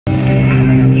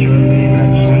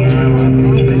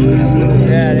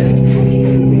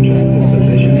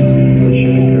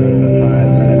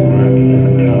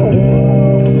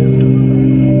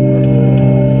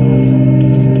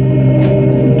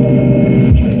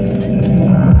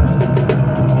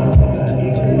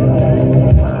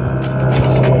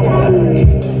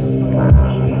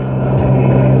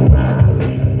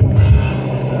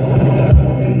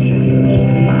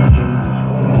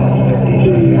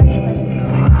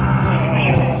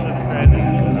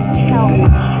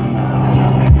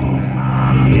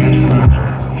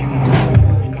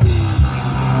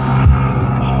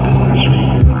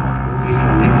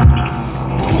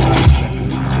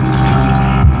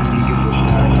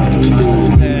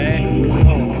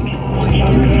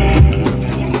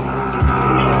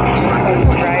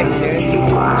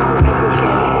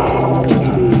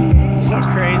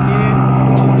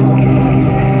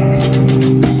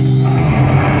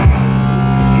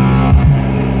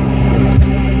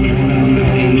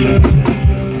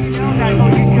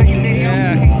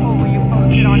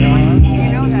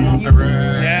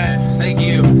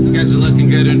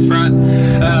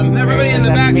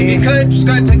you could, just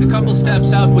go ahead and take a couple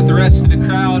steps up with the rest of the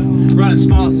crowd. Run a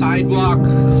small side block,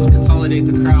 just consolidate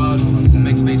the crowd,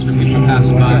 make space for people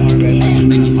passing by.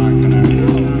 Thank you.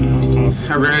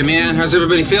 All right, man. How's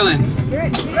everybody feeling?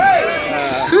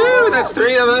 Whew, that's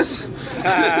 3 of us.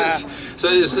 So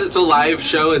it's a live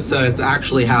show. It's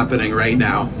actually happening right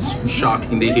now. It's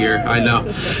shocking to hear. I know.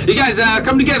 You guys,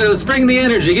 come together. Let's bring the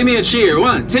energy. Give me a cheer.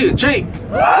 1, 2, 3.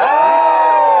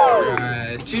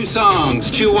 Alright, 2 songs,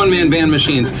 2 one-man band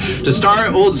machines. To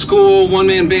start, old school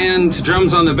one-man band,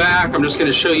 drums on the back. I'm just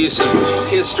going to show you some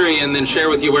history and then share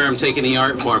with you where I'm taking the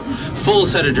art form. Full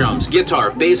set of drums,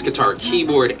 guitar, bass guitar,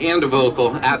 keyboard, and a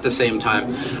vocal at the same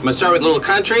time. I'm going to start with a little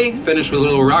country, finish with a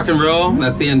little rock and roll.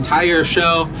 That's the entire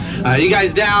show. You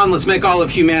guys down? Let's make all of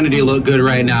humanity look good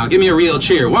right now. Give me a real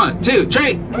cheer. 1, 2,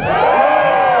 3.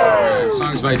 Right,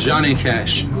 songs by Johnny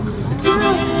Cash.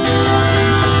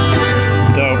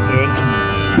 Dope, dude.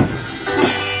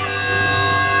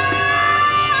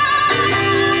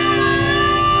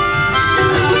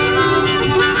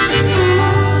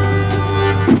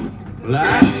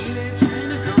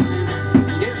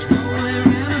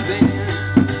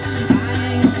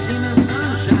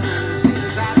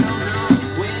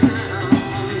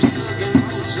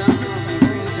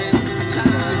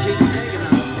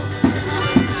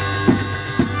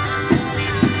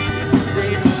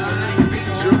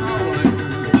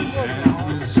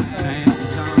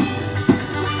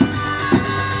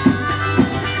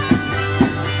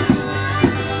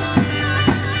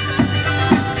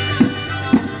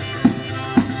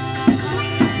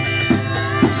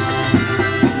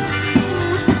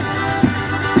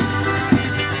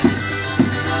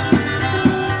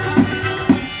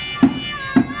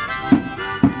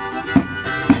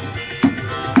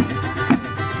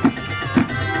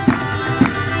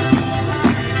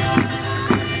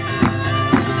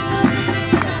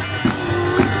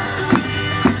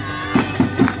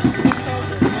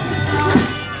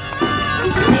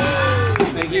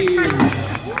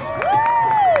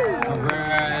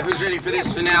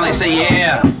 Say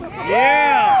yeah.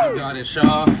 Yeah. You got it,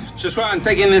 Shaw. Just while I'm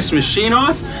taking this machine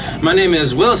off, my name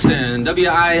is Wilson,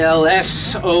 W-I-L-S-O-N.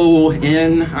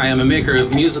 I am a maker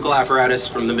of musical apparatus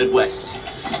from the Midwest.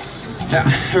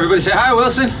 Yeah, everybody say hi,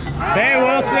 Wilson. Hey,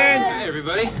 Wilson. Hey,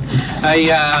 everybody.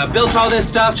 I built all this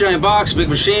stuff, giant box, big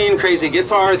machine, crazy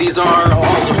guitar. These are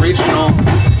all original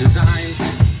designs.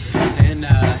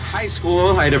 High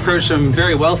school, I'd approached some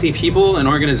very wealthy people and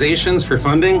organizations for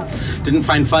funding. Didn't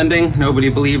find funding. Nobody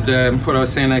believed what I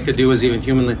was saying I could do was even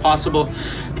humanly possible.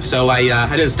 So I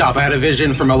didn't stop. I had a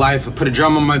vision for my life. I put a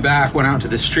drum on my back, went out to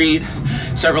the street.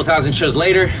 Several thousand shows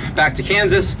later, back to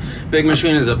Kansas. Big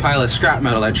machine is a pile of scrap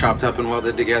metal I chopped up and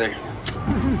welded together.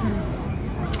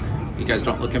 You guys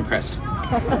don't look impressed.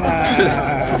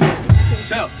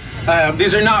 So,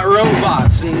 these are not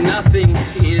robots. Nothing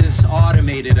is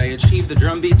automated. I achieve the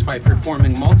drum beats by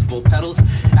performing multiple pedals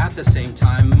at the same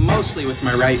time, mostly with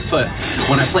my right foot.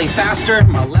 When I play faster,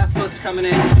 my left foot's coming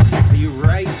in, the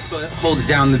right foot holds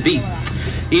down the beat.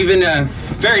 Even a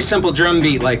very simple drum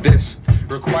beat like this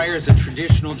requires a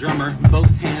traditional drummer,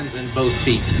 both hands and both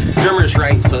feet. Drummer's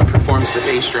right foot performs the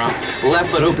bass drum.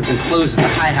 Left foot opens and closes the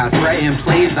hi-hats. Right hand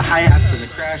plays the hi-hats and the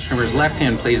crash. Drummer's left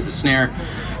hand plays the snare.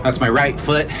 That's my right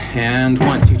foot. And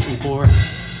 1, 2, 3, 4,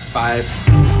 5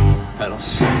 pedals.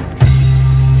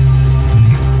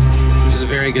 This is a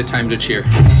very good time to cheer.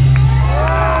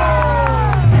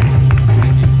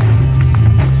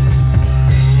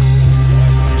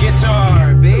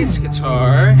 Guitar, bass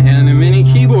guitar, and a mini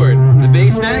keyboard. The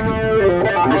bass neck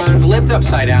is flipped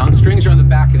upside down. Strings are on the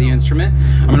back of the instrument.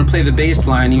 I'm going to play the bass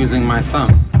line using my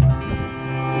thumb.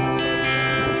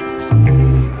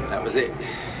 That was it.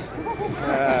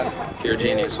 You're a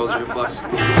genius. Hold your applause. A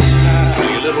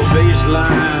little bass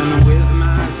line with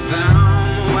my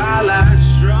thumb while I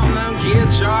strum the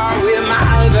guitar with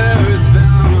my other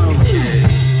thumb. Okay.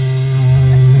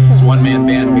 It's one-man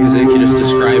band music. You just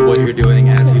describe what you're doing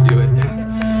as you do it.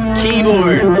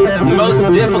 Keyboard, the most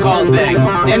difficult thing.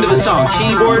 End of the song.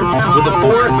 Keyboard with the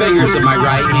 4 fingers of my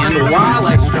right hand while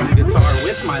I strum guitar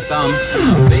with my thumb.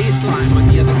 Bass line with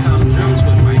the other thumb. Drums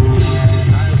with my feet.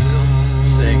 And I will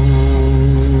sing.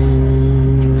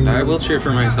 And I will cheer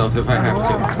for myself if I have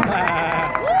to.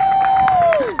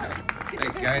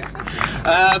 Thanks, guys.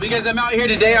 Because I'm out here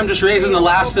today, I'm just raising the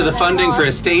last of the funding for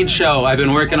a stage show I've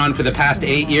been working on for the past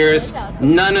 8 years.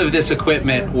 None of this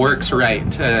equipment works right.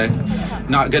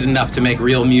 not good enough to make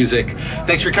real music.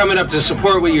 Thanks for coming up to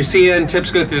support what you're seeing.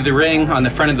 Tips go through the ring on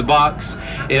the front of the box.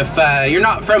 If you're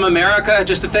not from America,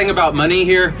 just a thing about money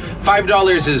here,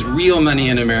 $5 is real money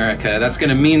in America. That's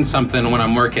gonna mean something when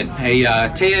I'm working. Hey,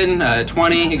 10,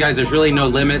 20, you guys, there's really no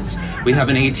limits. We have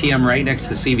an ATM right next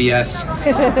to CVS.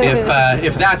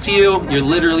 If that's you, you're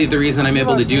literally the reason I'm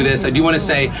able to do this. I do want to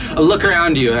say, look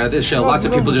around you at this show. Lots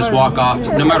of people just walk off.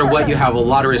 No matter what, you have a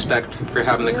lot of respect for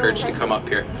having the courage to come up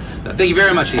here. Thank you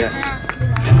very much, yes.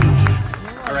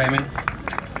 All right, man.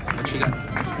 What you got?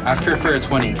 Ask her for a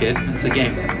 20, kid. It's a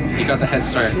game. You got the head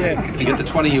start. You get the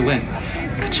 20, you win.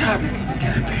 Good job.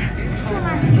 Get up here.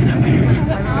 Get up here.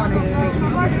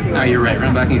 No, you're right.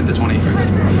 Run back and get the 20 first.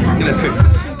 Get up here.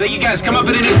 Thank you guys. Come up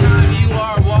at any time you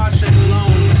are watching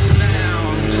Lone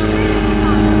Sound.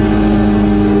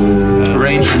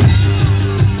 Ranger.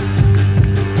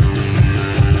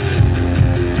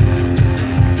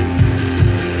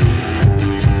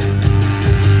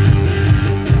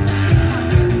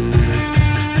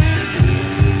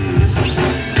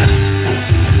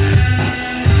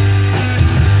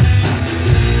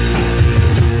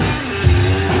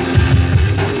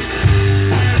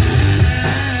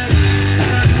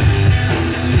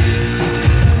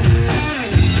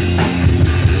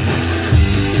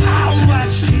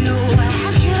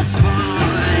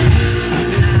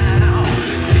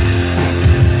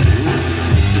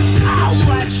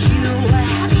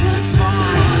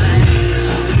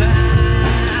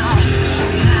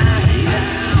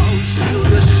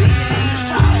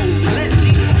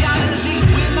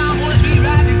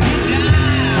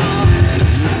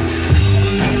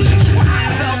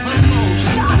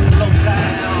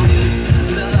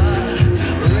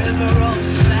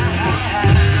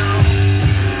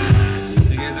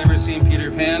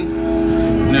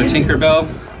 Tinkerbell?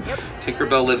 Yep.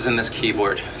 Tinkerbell lives in this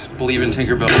keyboard. Believe in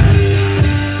Tinkerbell.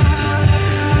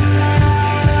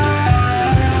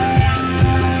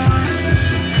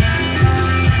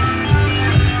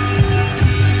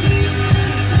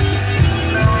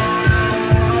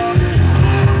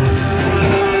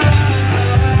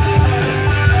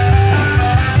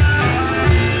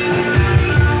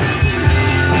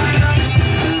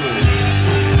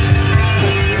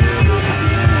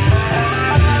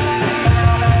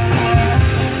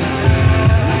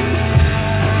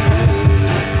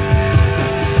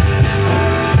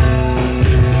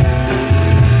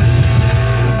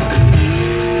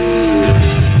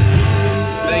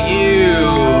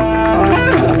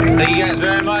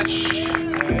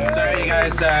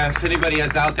 If anybody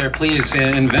is out there, please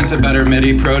invent a better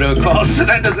MIDI protocol so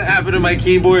that doesn't happen to my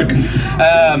keyboard.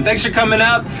 Thanks for coming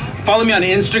up. Follow me on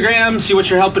Instagram, see what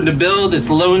you're helping to build. It's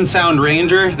Lone Sound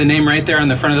Ranger, the name right there on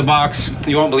the front of the box.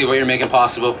 You won't believe what you're making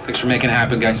possible. Thanks for making it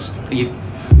happen, guys. Thank you.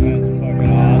 That's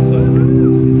fucking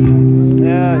awesome.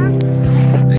 Yeah.